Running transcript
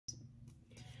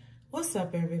What's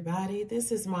up, everybody?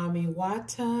 This is Mami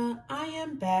Wata. I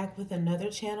am back with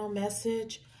another channel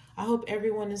message. I hope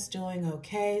everyone is doing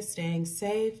okay, staying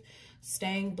safe,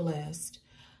 staying blessed.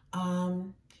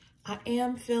 I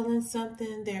am feeling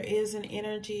something. There is an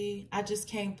energy. I just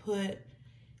can't put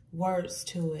words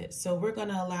to it. So we're going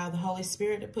to allow the Holy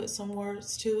Spirit to put some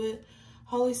words to it.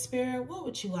 Holy Spirit, what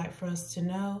would you like for us to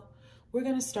know? We're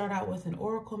going to start out with an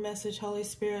oracle message, Holy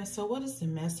Spirit. So what is the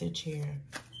message here?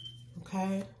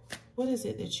 Okay. What is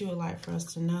it that you would like for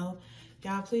us to know?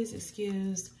 Y'all, please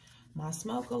excuse my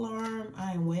smoke alarm.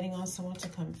 I am waiting on someone to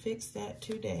come fix that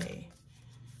today.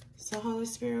 So, Holy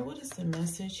Spirit, what is the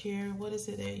message here? What is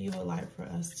it that you would like for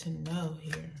us to know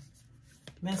here?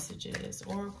 Messages,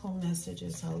 oracle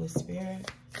messages, Holy Spirit.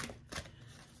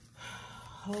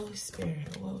 Holy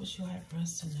Spirit, what would you like for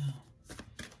us to know?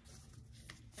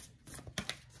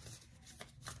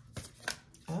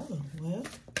 Oh, well,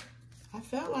 I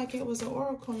felt like it was an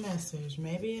oracle message.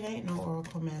 Maybe it ain't no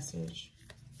oracle message.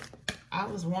 I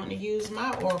was wanting to use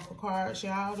my oracle cards,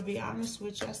 y'all, to be honest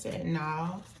with you. I said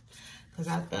no, because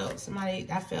I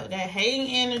felt that hating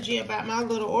energy about my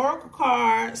little oracle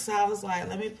cards. So I was like,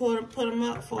 let me put them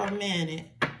up for a minute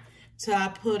till I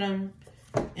put them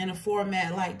in a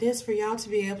format like this for y'all to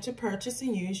be able to purchase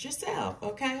and use yourself,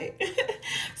 okay?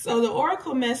 So the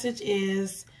oracle message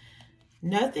is,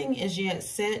 nothing is yet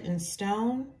set in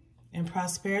stone, and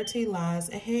prosperity lies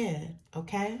ahead,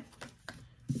 okay?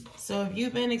 So if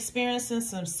you've been experiencing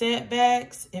some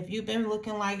setbacks, if you've been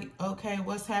looking like, okay,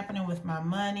 what's happening with my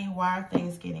money? Why are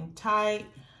things getting tight?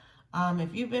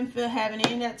 If you've been having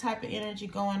any of that type of energy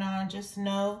going on, just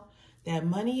know that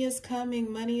money is coming,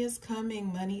 money is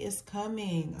coming, money is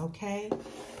coming, okay?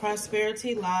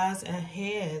 Prosperity lies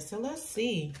ahead. So let's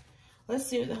see. Let's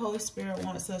see what the Holy Spirit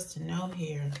wants us to know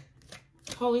here.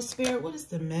 Holy Spirit, what is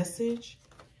the message?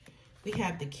 We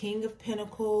have the King of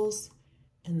Pentacles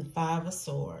and the Five of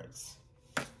Swords.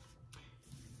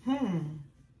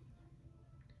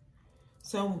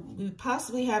 So we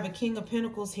possibly have a King of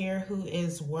Pentacles here who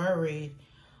is worried.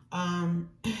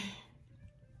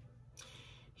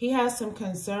 He has some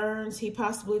concerns. He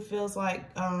possibly feels like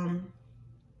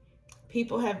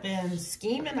people have been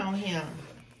scheming on him.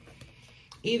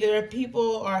 Either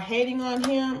people are hating on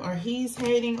him or he's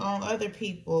hating on other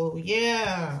people.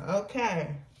 Yeah,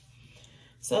 okay.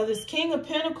 So this King of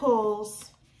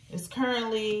Pentacles is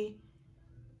currently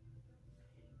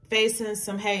facing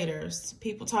some haters.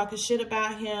 People talking shit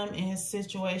about him and his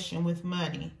situation with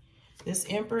money. This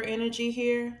Emperor energy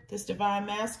here, this Divine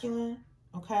Masculine,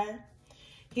 okay?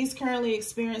 He's currently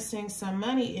experiencing some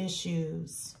money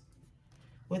issues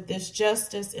with this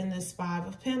Justice and this Five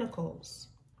of Pentacles,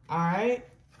 all right?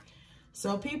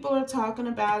 So people are talking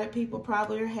about it. People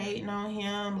probably are hating on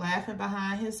him, laughing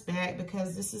behind his back,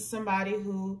 because this is somebody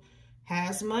who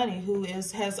has money, who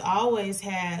has always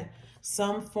had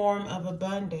some form of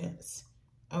abundance,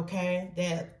 okay,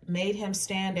 that made him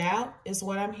stand out is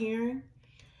what I'm hearing.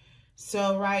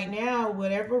 So right now,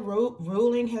 whatever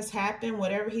ruling has happened,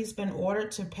 whatever he's been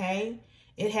ordered to pay,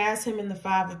 it has him in the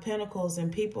Five of Pentacles, and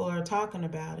people are talking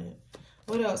about it.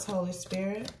 What else, Holy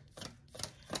Spirit?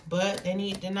 But they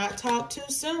need to not talk too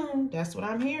soon. That's what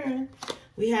I'm hearing.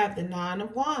 We have the Nine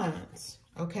of Wands,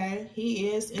 okay? He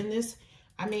is in this,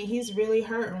 I mean, he's really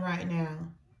hurting right now,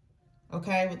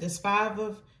 okay? With this Five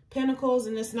of Pentacles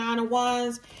and this Nine of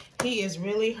Wands, he is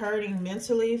really hurting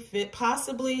mentally,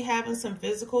 possibly having some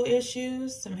physical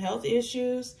issues, some health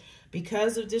issues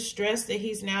because of the stress that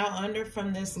he's now under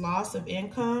from this loss of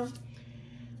income.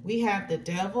 We have the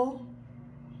Devil,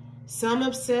 some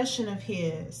obsession of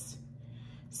his.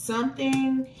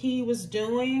 Something he was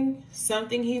doing,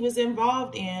 something he was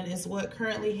involved in is what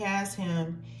currently has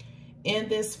him in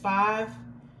this Five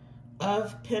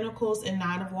of Pentacles and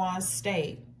Nine of Wands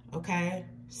state, okay?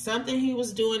 Something he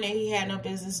was doing that he had no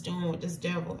business doing with this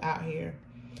Devil out here.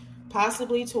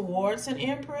 Possibly towards an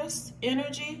Empress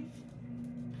energy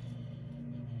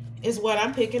is what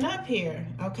I'm picking up here,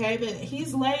 okay? But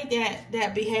he's laid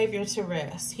that behavior to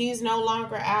rest. He's no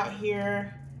longer out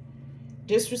here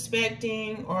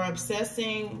disrespecting or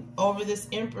obsessing over this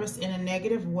Empress in a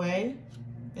negative way,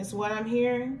 is what I'm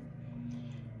hearing.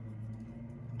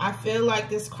 I feel like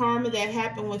this karma that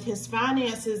happened with his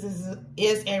finances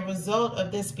is a result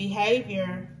of this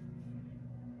behavior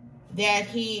that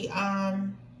he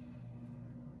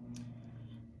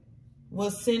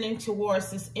was sending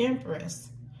towards this Empress.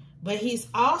 But he's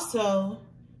also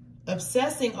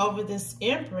obsessing over this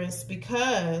Empress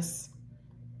because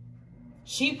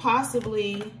she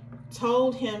possibly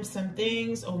told him some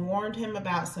things or warned him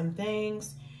about some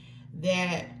things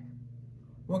that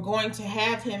we're going to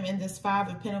have him in this Five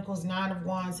of Pentacles, Nine of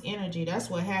Wands energy. That's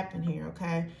what happened here,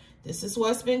 okay? This is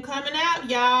what's been coming out,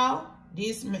 y'all.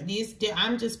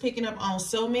 I'm just picking up on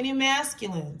so many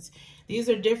masculines. These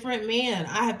are different men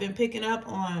I have been picking up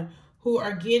on who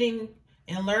are getting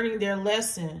and learning their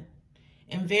lesson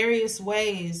in various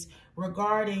ways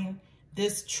regarding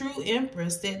this true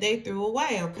Empress that they threw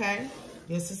away, okay?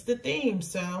 This is the theme.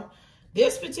 So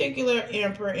this particular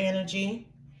Emperor energy,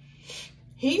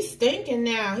 he's thinking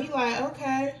now. He like,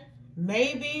 okay,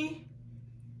 maybe,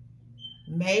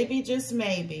 just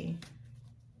maybe,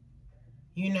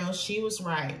 you know, she was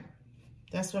right.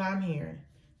 That's what I'm hearing.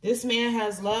 This man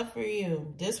has love for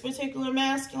you. This particular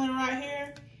masculine right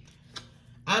here,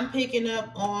 I'm picking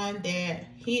up on that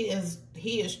he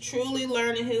is truly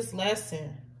learning his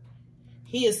lesson.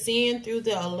 He is seeing through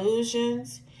the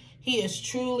illusions. He is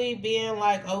truly being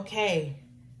like, okay,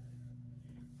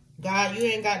 God, you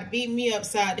ain't got to beat me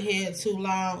upside the head too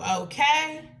long,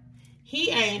 okay? He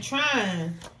ain't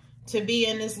trying to be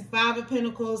in this Five of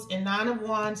Pentacles and Nine of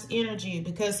Wands energy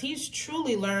because he's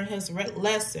truly learned his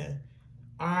lesson,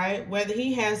 all right? Whether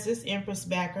he has this Empress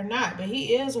back or not, but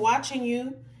he is watching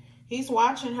you. He's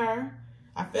watching her.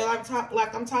 I feel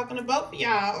like I'm talking to both of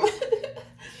y'all.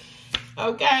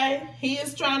 Okay? He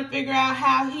is trying to figure out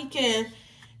how he can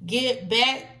get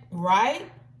back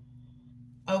right.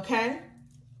 Okay?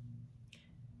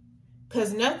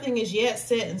 Because nothing is yet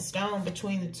set in stone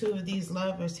between the two of these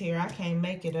lovers here. I can't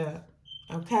make it up.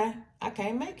 Okay? I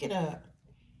can't make it up.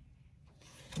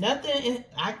 Nothing,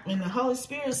 and the Holy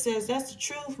Spirit says, that's the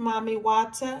truth, Mami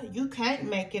Wata. You can't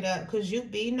make it up because you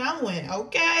be knowing,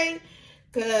 okay?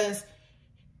 Because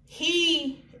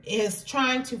he is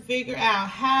trying to figure out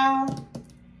how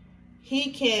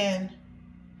he can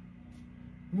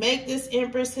make this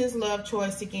Empress his love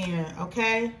choice again,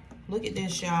 okay? Look at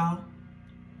this, y'all.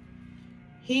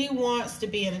 He wants to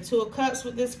be in the Two of Cups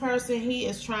with this person. He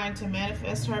is trying to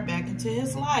manifest her back into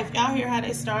his life. Y'all hear how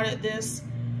they started this?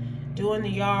 Doing the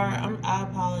yard. I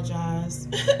apologize.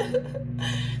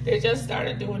 They just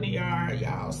started doing the yard,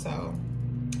 y'all. So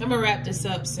I'm going to wrap this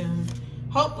up soon.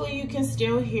 Hopefully you can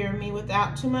still hear me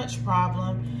without too much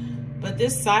problem. But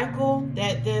this cycle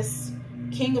that this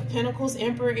King of Pentacles,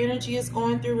 Emperor energy is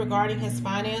going through regarding his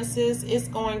finances is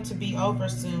going to be over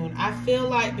soon. I feel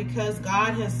like because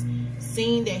God has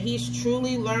seen that he's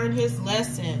truly learned his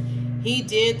lesson. He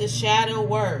did the shadow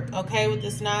work, okay, with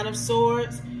this Nine of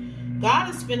Swords.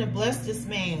 God is finna bless this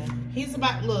man. He's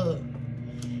about, look,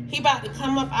 he about to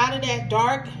come up out of that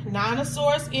dark Nine of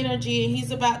Swords energy, and he's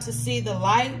about to see the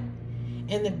light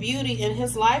and the beauty in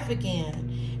his life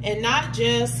again. And not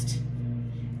just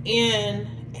in,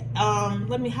 how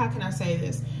can I say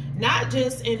this? Not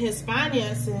just in his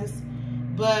finances,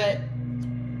 but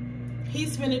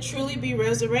he's finna truly be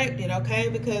resurrected, okay?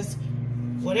 Because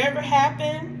whatever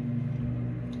happened,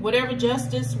 whatever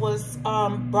justice was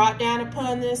brought down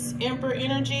upon this Emperor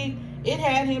energy, it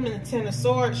had him in the Ten of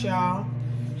Swords, y'all.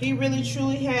 He really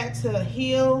truly had to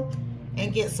heal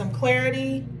and get some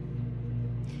clarity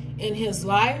in his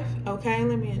life. Okay,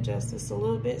 let me adjust this a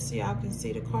little bit so y'all can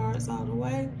see the cards all the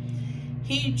way.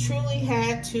 He truly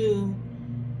had to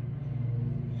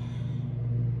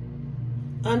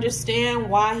understand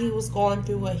why he was going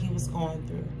through what he was going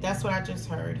through. That's what I just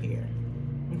heard here.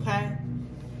 Okay?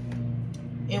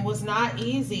 It was not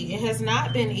easy. It has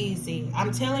not been easy.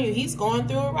 I'm telling you, he's going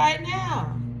through it right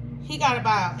now. He got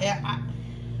about,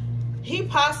 he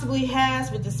possibly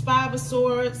has with this Five of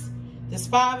Swords, this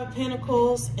Five of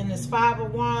Pentacles, and this Five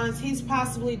of Wands, he's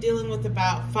possibly dealing with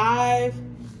about 5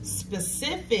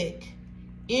 specific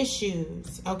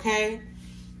issues, okay?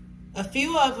 A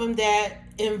few of them that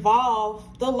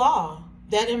involve the law,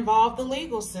 that involve the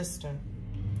legal system.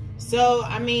 So,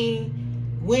 I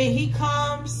mean, when he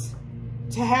comes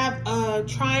to have a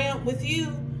triumph with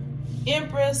you,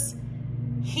 Empress,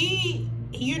 he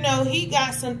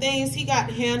got some things he got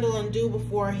to handle and do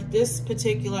before this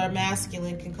particular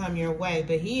masculine can come your way.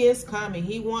 But he is coming.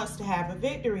 He wants to have a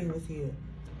victory with you.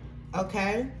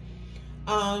 Okay?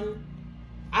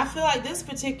 I feel like this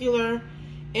particular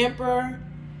Emperor,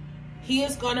 he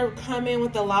is going to come in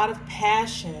with a lot of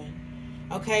passion.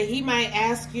 Okay? He might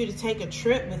ask you to take a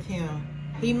trip with him.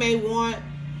 He may want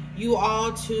you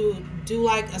all to do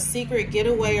like a secret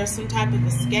getaway or some type of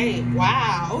escape.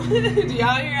 Wow. Do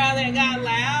y'all hear how that got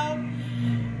loud?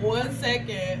 1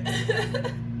 second.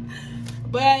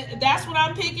 But that's what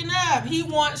I'm picking up. He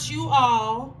wants you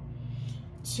all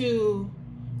to,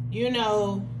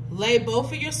 lay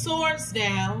both of your swords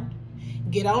down,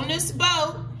 get on this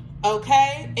boat,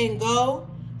 okay, and go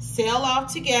sail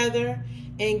off together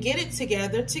and get it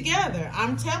together.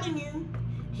 I'm telling you,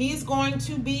 He's going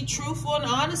to be truthful and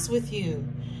honest with you.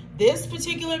 This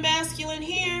particular masculine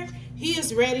here, he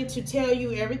is ready to tell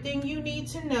you everything you need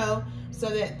to know so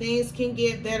that things can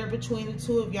get better between the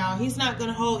two of y'all. He's not going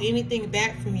to hold anything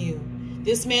back from you.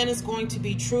 This man is going to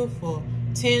be truthful.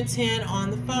 1010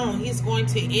 on the phone. He's going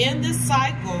to end this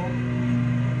cycle.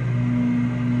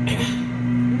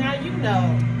 Now you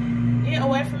know. Get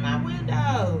away from my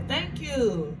window. Thank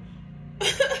you.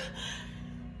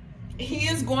 He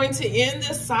is going to end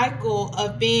this cycle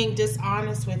of being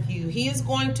dishonest with you. He is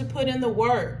going to put in the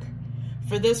work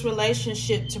for this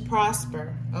relationship to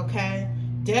prosper, okay?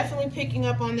 Definitely picking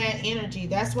up on that energy.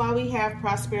 That's why we have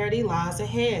prosperity lies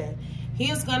ahead.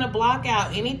 He is going to block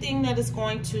out anything that is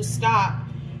going to stop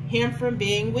him from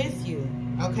being with you,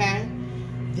 okay?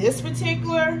 This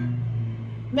particular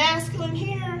masculine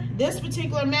here,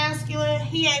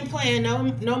 he ain't playing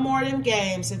no more of them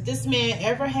games. If this man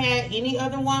ever had any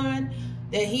other woman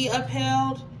that he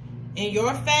upheld in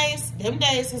your face, them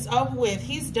days is over with.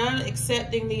 He's done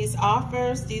accepting these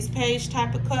offers, these page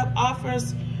type of cup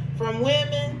offers from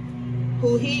women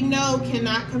who he know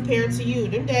cannot compare to you.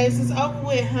 Them days is over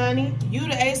with, honey. You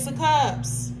the Ace of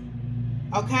Cups,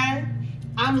 okay?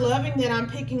 I'm loving that I'm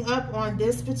picking up on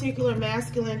this particular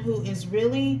masculine who is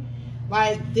really,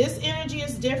 like, this energy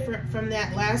is different from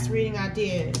that last reading I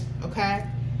did, okay?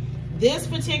 This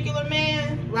particular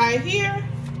man right here,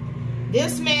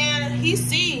 this man, he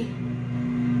sees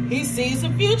a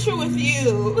future with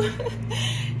you.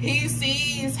 He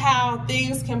sees how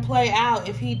things can play out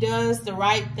if he does the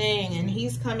right thing, and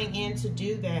he's coming in to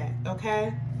do that,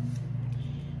 okay?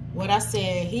 What I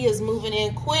said, he is moving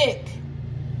in quick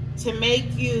to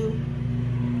make you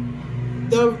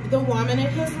the woman in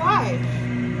his life.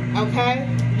 Okay,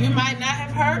 you might not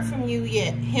have heard from him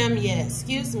yet,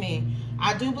 excuse me.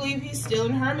 I do believe he's still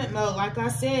in hermit mode. Like I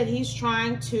said, he's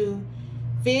trying to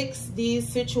fix these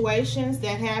situations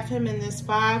that have him in this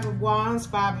 5 of Wands,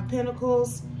 5 of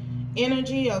Pentacles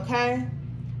energy, okay?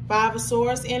 5 of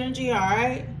Swords energy, all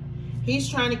right? He's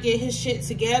trying to get his shit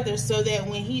together so that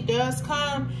when he does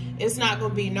come, it's not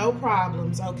going to be no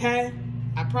problems, okay?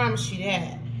 I promise you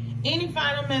that. Any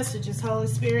final messages, Holy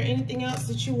Spirit? Anything else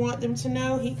that you want them to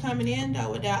know? He coming in,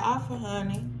 though, with that offer,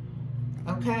 honey.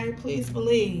 Okay? Please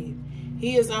believe.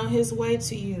 He is on his way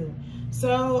to you.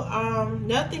 So,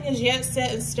 nothing is yet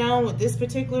set in stone with this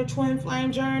particular twin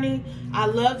flame journey. I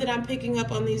love that I'm picking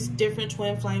up on these different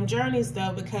twin flame journeys,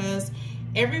 though, because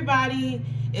everybody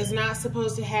is not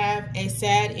supposed to have a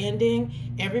sad ending.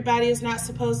 Everybody is not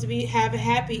supposed to have a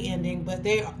happy ending, but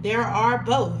there are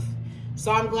both. So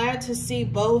I'm glad to see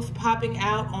both popping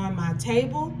out on my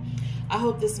table. I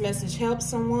hope this message helps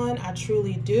someone. I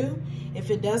truly do.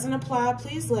 If it doesn't apply,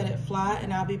 please let it fly,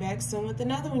 and I'll be back soon with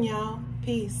another one, y'all.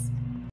 Peace.